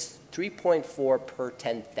 That's 3.4 per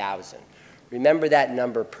 10,000. Remember that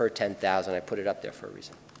number per 10,000. I put it up there for a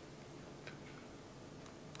reason.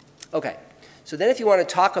 Okay, so then if you want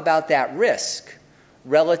to talk about that risk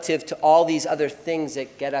relative to all these other things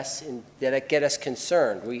that get us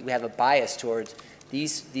concerned, we have a bias towards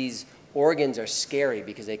these organs are scary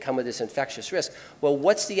because they come with this infectious risk. Well,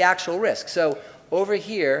 what's the actual risk? So over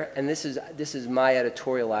here, and this is my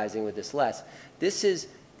editorializing with this less, this is,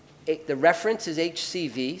 the reference is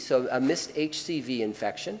HCV, so a missed HCV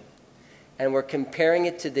infection, and we're comparing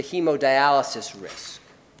it to the hemodialysis risk,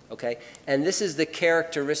 okay? And this is the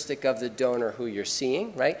characteristic of the donor who you're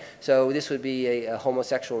seeing, right? So this would be a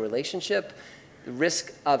homosexual relationship. The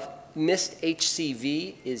risk of missed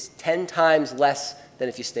HCV is 10 times less than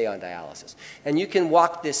if you stay on dialysis. And you can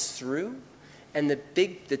walk this through, and the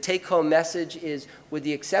take-home message is, with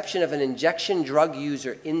the exception of an injection drug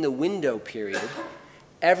user in the window period,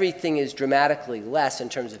 everything is dramatically less in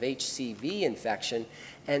terms of HCV infection.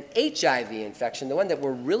 And HIV infection, the one that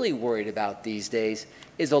we're really worried about these days,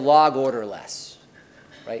 is a log order less,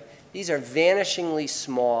 right? These are vanishingly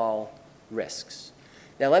small risks.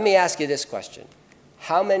 Now let me ask you this question.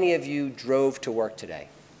 How many of you drove to work today?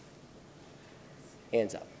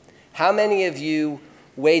 Hands up. How many of you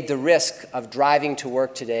weighed the risk of driving to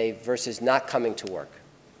work today versus not coming to work?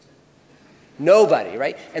 Nobody,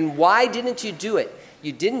 right? And why didn't you do it?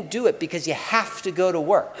 You didn't do it because you have to go to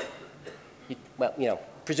work. Well, you know,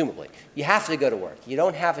 presumably. You have to go to work. You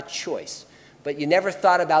don't have a choice. But you never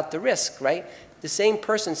thought about the risk, right? The same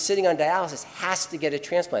person sitting on dialysis has to get a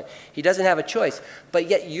transplant. He doesn't have a choice. But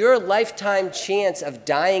yet your lifetime chance of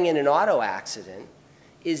dying in an auto accident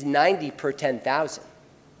is 90 per 10,000.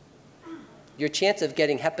 Your chance of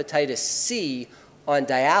getting hepatitis C on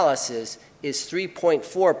dialysis is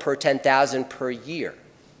 3.4 per 10,000 per year.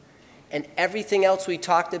 And everything else we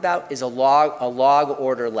talked about is a log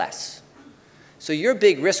order less. So your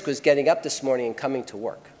big risk was getting up this morning and coming to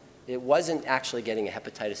work. It wasn't actually getting a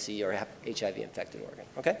hepatitis C or HIV-infected organ,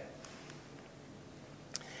 okay?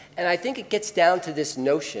 And I think it gets down to this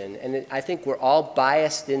notion, and I think we're all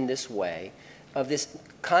biased in this way, of this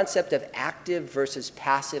concept of active versus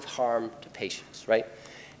passive harm to patients, right?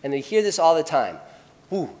 And they hear this all the time.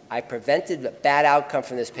 Ooh, I prevented a bad outcome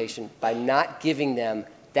from this patient by not giving them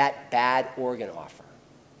that bad organ offer,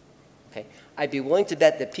 okay? I'd be willing to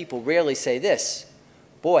bet that people rarely say this.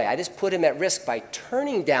 Boy, I just put him at risk by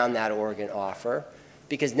turning down that organ offer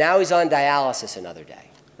because now he's on dialysis another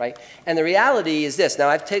day, right? And the reality is this. Now,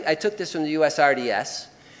 I took this from the USRDS.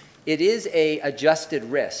 It is a adjusted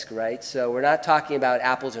risk, right? So we're not talking about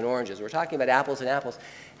apples and oranges. We're talking about apples and apples.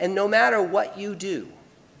 And no matter what you do,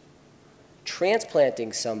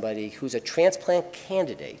 transplanting somebody who's a transplant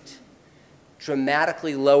candidate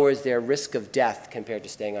dramatically lowers their risk of death compared to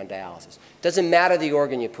staying on dialysis. Doesn't matter the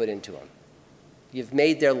organ you put into them. You've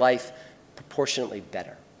made their life proportionately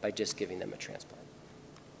better by just giving them a transplant.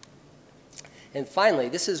 And finally,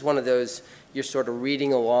 this is one of those, you're sort of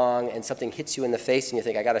reading along and something hits you in the face and you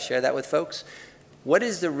think, I got to share that with folks. What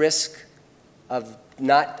is the risk of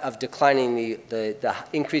declining the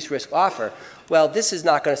increased risk offer? Well, this is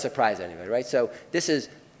not going to surprise anybody, right? So this is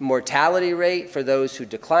mortality rate for those who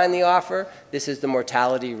decline the offer. This is the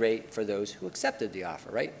mortality rate for those who accepted the offer,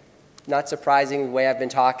 right? Not surprising the way I've been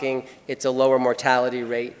talking, it's a lower mortality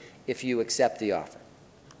rate if you accept the offer.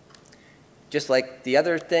 Just like the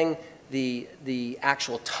other thing, the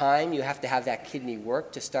actual time you have to have that kidney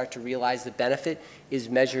work to start to realize the benefit is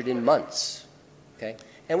measured in months, okay?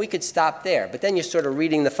 And we could stop there, but then you're sort of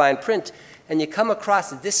reading the fine print and you come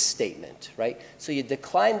across this statement, right? So you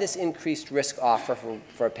decline this increased risk offer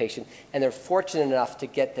for a patient and they're fortunate enough to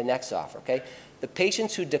get the next offer, okay? The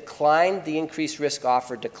patients who declined the increased risk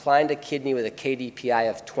offer declined a kidney with a KDPI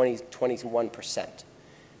of 21%.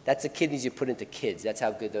 That's the kidneys you put into kids. That's how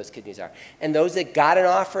good those kidneys are. And those that got an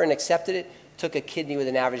offer and accepted it took a kidney with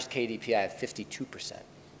an average KDPI of 52%,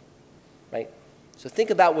 right? So think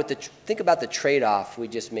about the trade-off we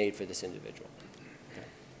just made for this individual. Okay.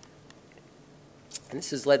 And this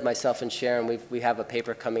has led myself and Sharon. We have a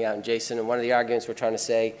paper coming out in Jason, and one of the arguments we're trying to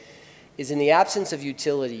say is in the absence of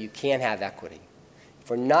utility, you can't have equity. If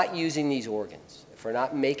we're not using these organs, if we're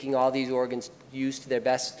not making all these organs used to their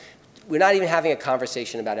best, we're not even having a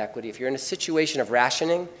conversation about equity. If you're in a situation of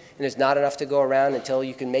rationing and there's not enough to go around until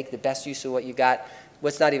you can make the best use of what you got,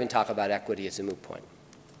 let's not even talk about equity as a moot point.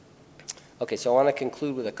 Okay, so I want to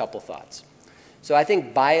conclude with a couple thoughts. So I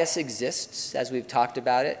think bias exists, as we've talked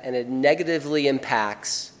about it, and it negatively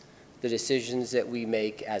impacts the decisions that we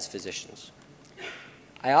make as physicians.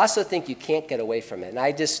 I also think you can't get away from it. And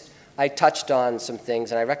I touched on some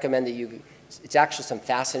things, and I recommend that it's actually some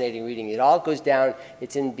fascinating reading. It all goes down,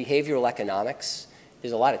 it's in behavioral economics.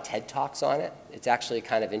 There's a lot of TED Talks on it. It's actually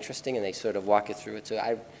kind of interesting, and they sort of walk you through it.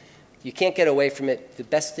 So you can't get away from it. The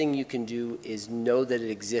best thing you can do is know that it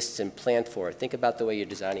exists and plan for it. Think about the way you're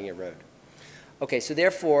designing your road. Okay, so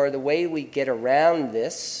therefore, the way we get around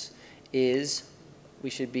this is we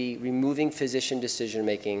should be removing physician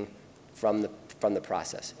decision-making from the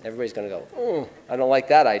process. Everybody's going to go, I don't like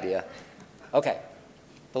that idea. Okay.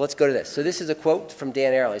 But let's go to this. So this is a quote from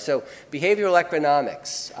Dan Ariely. So behavioral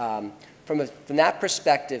economics, from that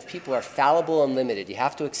perspective, people are fallible and limited. You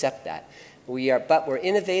have to accept that. But we're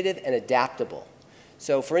innovative and adaptable.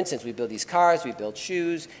 So for instance, we build these cars, we build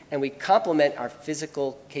shoes, and we complement our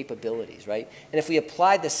physical capabilities, right? And if we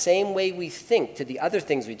applied the same way we think to the other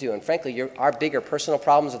things we do, and frankly, our bigger personal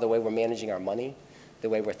problems are the way we're managing our money, the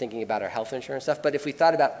way we're thinking about our health insurance stuff, but if we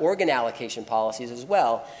thought about organ allocation policies as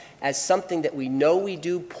well as something that we know we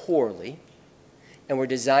do poorly, and we're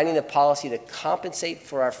designing the policy to compensate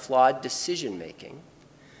for our flawed decision making,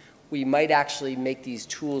 we might actually make these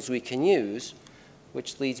tools we can use,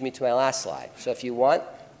 which leads me to my last slide. So if you want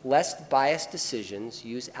less biased decisions,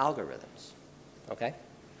 use algorithms, okay?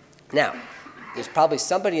 Now, there's probably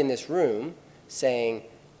somebody in this room saying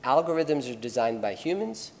algorithms are designed by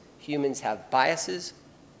humans, humans have biases,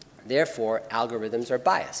 therefore algorithms are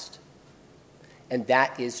biased. And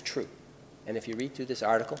that is true. And if you read through this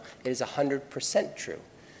article, it is 100% true.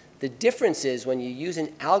 The difference is when you use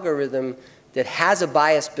an algorithm that has a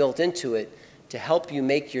bias built into it to help you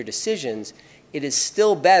make your decisions, it is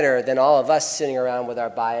still better than all of us sitting around with our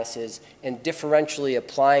biases and differentially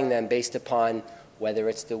applying them based upon whether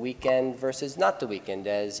it's the weekend versus not the weekend,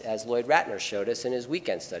 as Lloyd Ratner showed us in his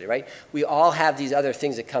weekend study, right? We all have these other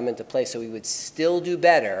things that come into play, so we would still do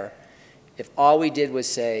better if all we did was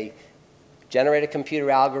say, generate a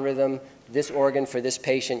computer algorithm, this organ for this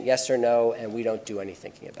patient, yes or no, and we don't do any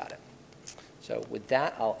thinking about it. So with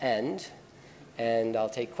that, I'll end, and I'll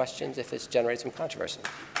take questions if it's generated some controversy.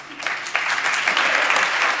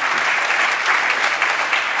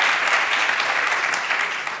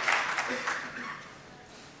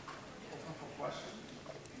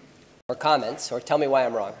 Or comments, or tell me why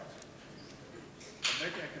I'm wrong.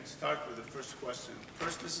 Maybe I can start with the first question.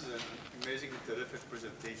 First, this is an amazingly terrific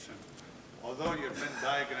presentation. Although your Venn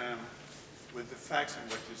diagram with the facts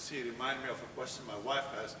and what you see remind me of a question my wife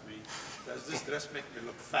asked me, does this dress make me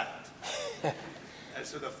look fat? I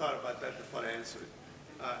should have thought about that before I answered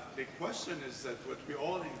it. The question is that what we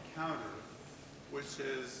all encounter, which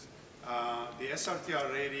is the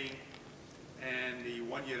SRTR rating and the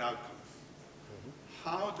one-year outcomes.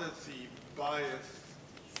 How does the bias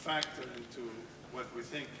factor into what we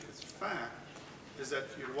think is fact is that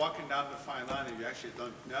you're walking down the fine line and you actually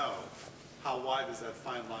don't know how wide is that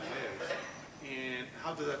fine line is, and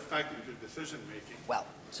how does that factor into decision making? Well,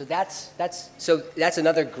 so that's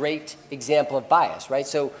another great example of bias, right?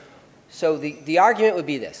 So So the argument would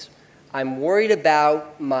be this. I'm worried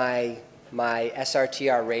about my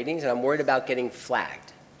SRTR ratings, and I'm worried about getting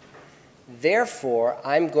flagged. Therefore,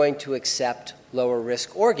 I'm going to accept lower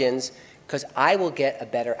risk organs because I will get a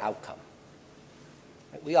better outcome.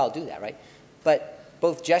 We all do that, right? But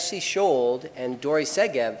both Jesse Schold and Dori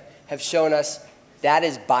Segev have shown us that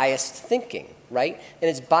is biased thinking, right? And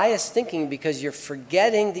it's biased thinking because you're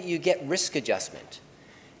forgetting that you get risk adjustment.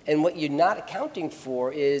 And what you're not accounting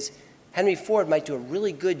for is Henry Ford might do a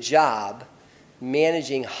really good job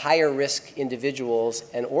managing higher risk individuals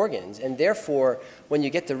and organs. And therefore, when you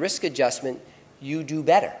get the risk adjustment, you do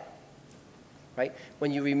better, right?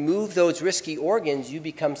 When you remove those risky organs, you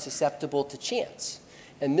become susceptible to chance.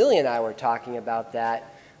 And Millie and I were talking about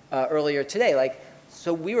that earlier today. Like,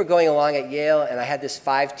 so we were going along at Yale, and I had this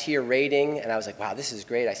 5-tier rating, and I was like, wow, this is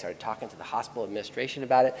great. I started talking to the hospital administration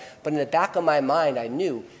about it. But in the back of my mind, I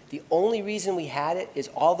knew the only reason we had it is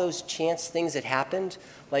all those chance things that happened.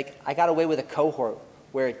 Like, I got away with a cohort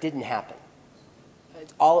where it didn't happen.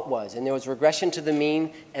 It's all it was. And there was regression to the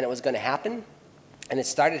mean, and it was going to happen. And it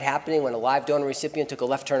started happening when a live donor recipient took a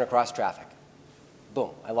left turn across traffic.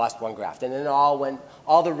 Boom, I lost one graft. And then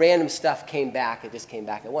all the random stuff came back, it just came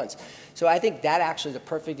back at once. So I think that actually is a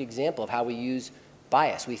perfect example of how we use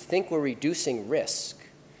bias. We think we're reducing risk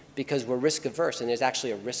because we're risk averse, and there's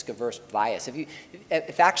actually a risk averse bias.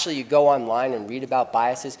 If actually you go online and read about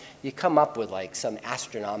biases, you come up with like some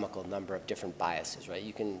astronomical number of different biases, right?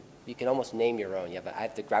 You can almost name your own. I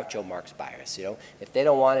have the Groucho Marx bias, you know? If they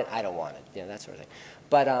don't want it, I don't want it, you know, that sort of thing.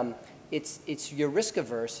 But you're risk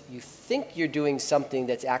averse, you think you're doing something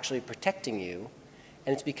that's actually protecting you,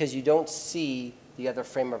 and it's because you don't see the other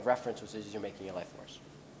frame of reference, which is you're making your life worse.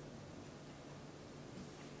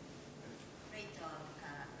 Great talk,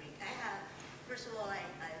 Rick. First of all, I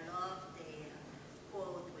love the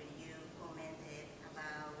quote where you commented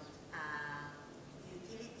about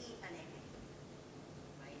utility and equity,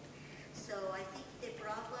 right? So I think the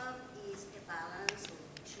problem is a balance of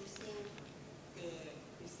choosing the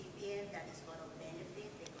recipient that is going to benefit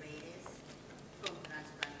the greatest from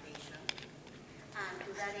transplantation. And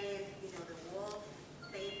to that end, you know, the Wolf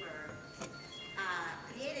paper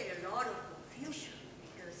created a lot of confusion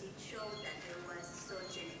because it showed that there was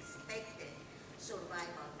such an expected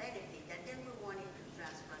survival benefit that then we wanted to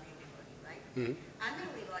transplant everybody, right? Mm-hmm. And then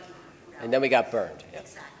we got into food. And then we got burned. Yeah.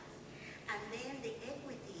 Exactly. And then the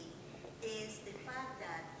equity is the fact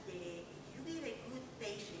that you give a good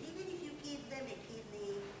patient, even if you give them a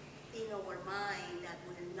kidney in our mind that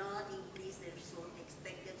will not increase their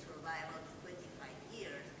expected survival to 25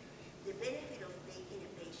 years, the benefit of taking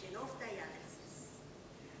a patient off dialysis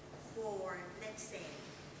for, let's say,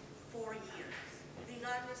 4 years,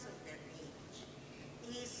 regardless of their age,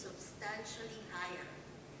 is substantially higher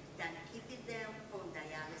than keeping them on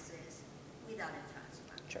dialysis without a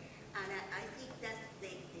transplant. Sure. And I think that's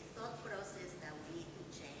the thought process that we need to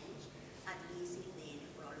change, at least in the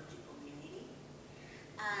nephrology community.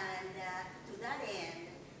 And to that end,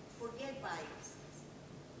 forget biases.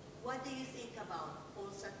 What do you think about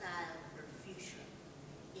pulsatile perfusion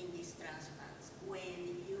in these transplants when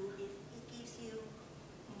it gives you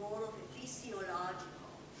more of a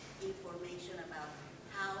physiological information about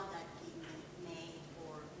how that kidney may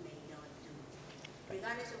or may not do,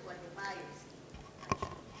 regardless of what the bias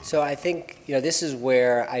is? So I think, you know, this is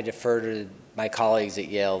where I defer to my colleagues at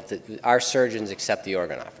Yale. That our surgeons accept the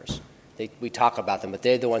organ offers. We talk about them, but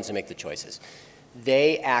they're the ones who make the choices.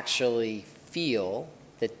 They actually feel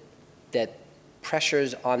that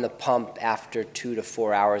pressures on the pump after 2 to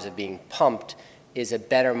 4 hours of being pumped is a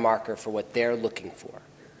better marker for what they're looking for.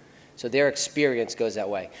 So their experience goes that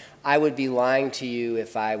way. I would be lying to you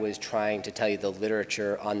if I was trying to tell you the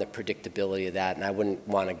literature on the predictability of that, and I wouldn't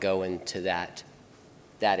want to go into that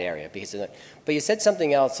area. But you said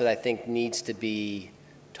something else that I think needs to be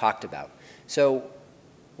talked about. So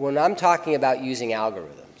when I'm talking about using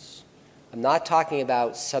algorithms, I'm not talking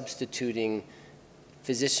about substituting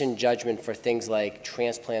physician judgment for things like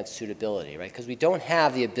transplant suitability, right? Because we don't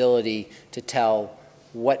have the ability to tell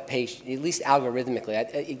what patient, at least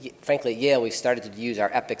algorithmically. Frankly, at Yale, we started to use our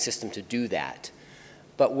EPIC system to do that.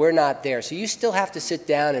 But we're not there. So you still have to sit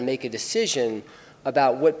down and make a decision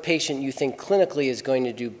about what patient you think clinically is going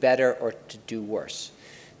to do better or to do worse.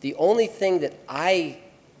 The only thing that I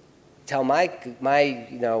tell my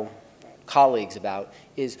colleagues about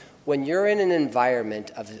is when you're in an environment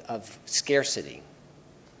of scarcity,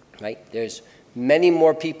 right? There's many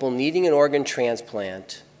more people needing an organ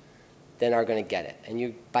transplant than are going to get it.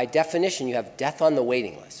 And by definition, you have death on the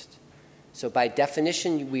waiting list. So by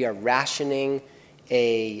definition, we are rationing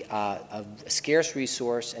a scarce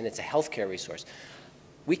resource, and it's a healthcare resource.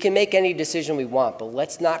 we can make any decision we want, but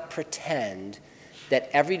let's not pretend that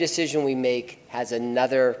every decision we make has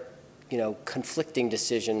another, conflicting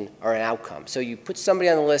decision or an outcome. So you put somebody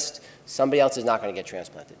on the list, somebody else is not going to get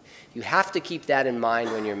transplanted. You have to keep that in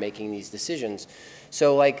mind when you're making these decisions.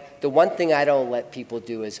 So like the one thing I don't let people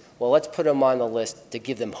do is, well, let's put them on the list to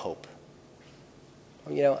give them hope.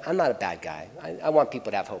 I'm not a bad guy. I want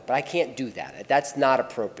people to have hope, but I can't do that. That's not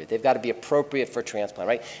appropriate. They've got to be appropriate for transplant,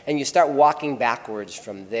 right? And you start walking backwards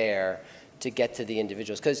from there to get to the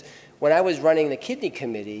individuals. Because when I was running the kidney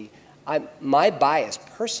committee, my bias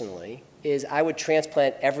personally is I would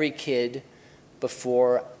transplant every kid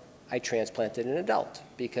before I transplanted an adult.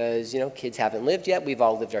 Because, kids haven't lived yet. We've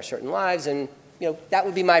all lived our certain lives. And, that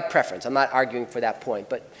would be my preference. I'm not arguing for that point.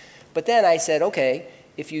 But then I said, okay,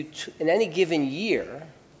 if you, in any given year,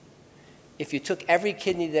 if you took every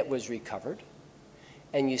kidney that was recovered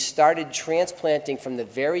and you started transplanting from the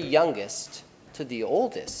very youngest to the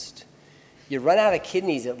oldest, you run out of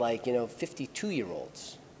kidneys at like,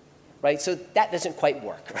 52-year-olds, right? So that doesn't quite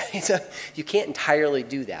work, right? So you can't entirely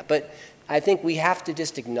do that. But I think we have to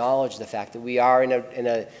just acknowledge the fact that we are in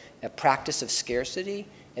a practice of scarcity,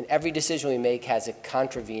 and every decision we make has a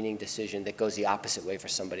contravening decision that goes the opposite way for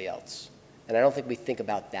somebody else. And I don't think we think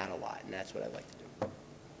about that a lot, and that's what I like to do.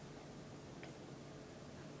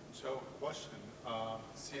 So, question.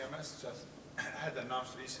 CMS just had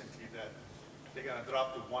announced recently that they're going to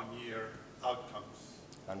drop the one-year outcomes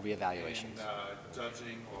on reevaluations. In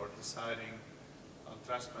judging or deciding on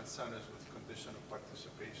transplant centers with conditional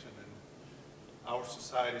participation. And our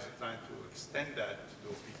societies are trying to extend that to the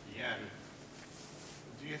OPTN.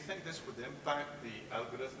 Do you think this would impact the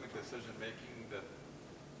algorithmic decision-making that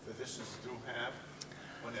physicians do have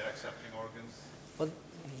when they're accepting organs? Well,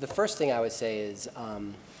 the first thing I would say is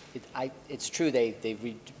it's true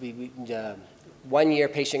one-year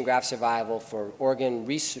patient graft survival for organ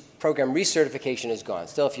program recertification is gone.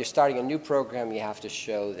 Still, if you're starting a new program, you have to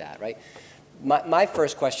show that, right? My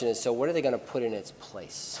first question is, so what are they going to put in its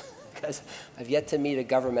place? Because I've yet to meet a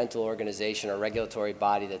governmental organization or regulatory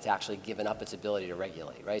body that's actually given up its ability to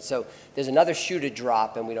regulate, right? So there's another shoe to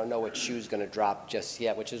drop, and we don't know what shoe is going to drop just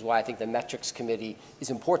yet, which is why I think the metrics committee is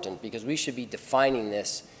important, because we should be defining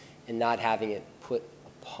this and not having it put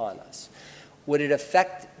upon us. Would it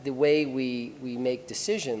affect the way we make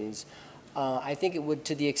decisions? I think it would,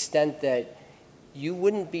 to the extent that you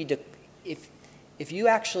wouldn't be, if you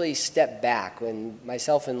actually step back, when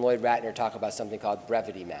myself and Lloyd Ratner talk about something called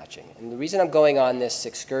brevity matching, and the reason I'm going on this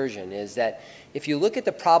excursion is that if you look at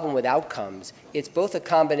the problem with outcomes, it's both a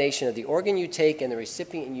combination of the organ you take and the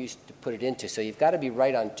recipient you use to put it into. So you've got to be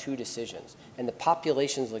right on two decisions. And the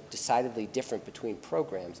populations look decidedly different between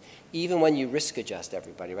programs, even when you risk adjust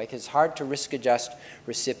everybody, right? Because it's hard to risk adjust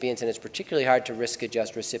recipients, and it's particularly hard to risk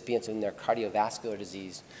adjust recipients in their cardiovascular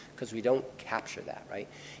disease because we don't capture that, right?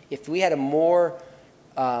 If we had a more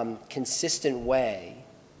consistent way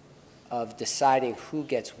of deciding who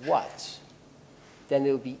gets what, then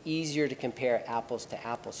it would be easier to compare apples to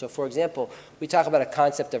apples. So for example, we talk about a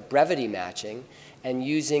concept of brevity matching and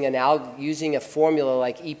using a formula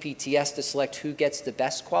like EPTS to select who gets the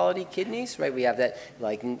best quality kidneys, right? We have that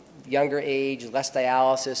like younger age, less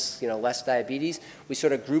dialysis, less diabetes. We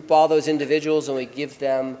sort of group all those individuals and we give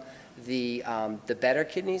them the better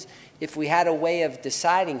kidneys. If we had a way of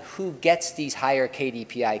deciding who gets these higher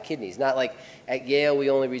KDPI kidneys, not like at Yale we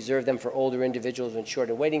only reserve them for older individuals with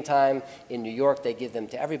shorter waiting time. In New York they give them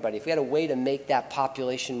to everybody. If we had a way to make that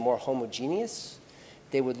population more homogeneous,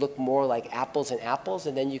 they would look more like apples and apples,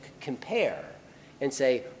 and then you could compare and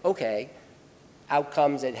say, okay,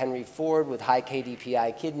 outcomes at Henry Ford with high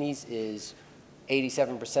KDPI kidneys is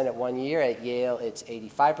 87% at 1 year. At Yale it's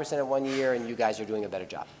 85% at 1 year, and you guys are doing a better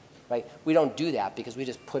job. Right? We don't do that because we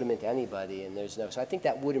just put them into anybody, and there's no. So I think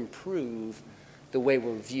that would improve the way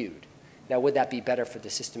we're viewed. Now, would that be better for the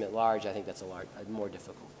system at large? I think that's a more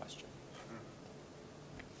difficult question.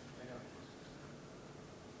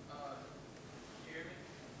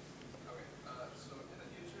 So in the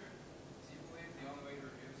future, do you believe the only way to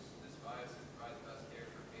reduce this bias and provide the best care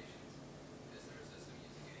for patients is through a system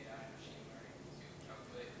using AI and machine learning to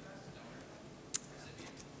calculate the best donor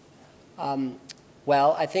recipient?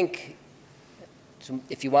 Well, I think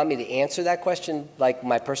if you want me to answer that question, like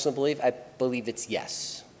my personal belief, I believe it's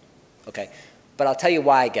yes. Okay, but I'll tell you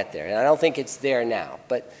why I get there, and I don't think it's there now.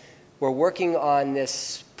 But we're working on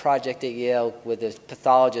this project at Yale with a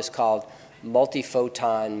pathologist called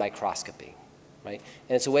multiphoton microscopy, right?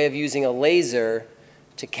 And it's a way of using a laser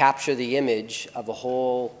to capture the image of a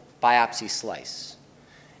whole biopsy slice.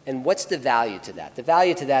 And what's the value to that? The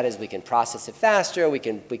value to that is we can process it faster, we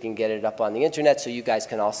can get it up on the internet so you guys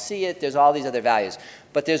can all see it. There's all these other values.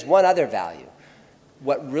 But there's one other value.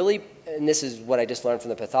 What really, and this is what I just learned from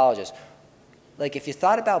the pathologist, like if you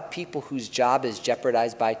thought about people whose job is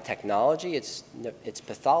jeopardized by technology, it's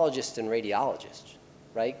pathologists and radiologists,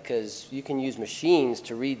 right? Because you can use machines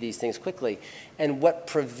to read these things quickly. And what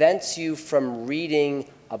prevents you from reading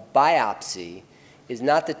a biopsy is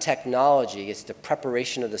not the technology, it's the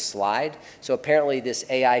preparation of the slide. So apparently this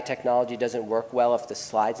AI technology doesn't work well if the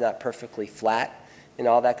slide's not perfectly flat and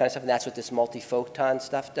all that kind of stuff, and that's what this multiphoton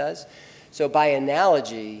stuff does. So by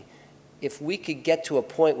analogy, if we could get to a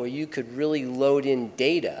point where you could really load in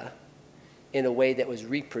data in a way that was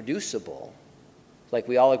reproducible, like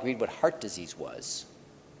we all agreed what heart disease was,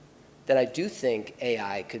 then I do think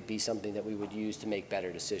AI could be something that we would use to make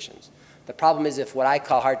better decisions. The problem is if what I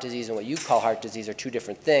call heart disease and what you call heart disease are two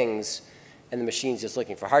different things, and the machine's just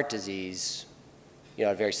looking for heart disease, you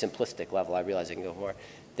know, at a very simplistic level, I realize I can go more,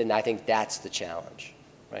 then I think that's the challenge,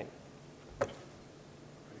 right? Other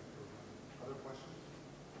questions?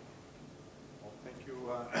 Well, thank you,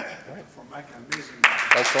 Formica, amazing.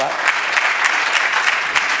 Thanks a lot.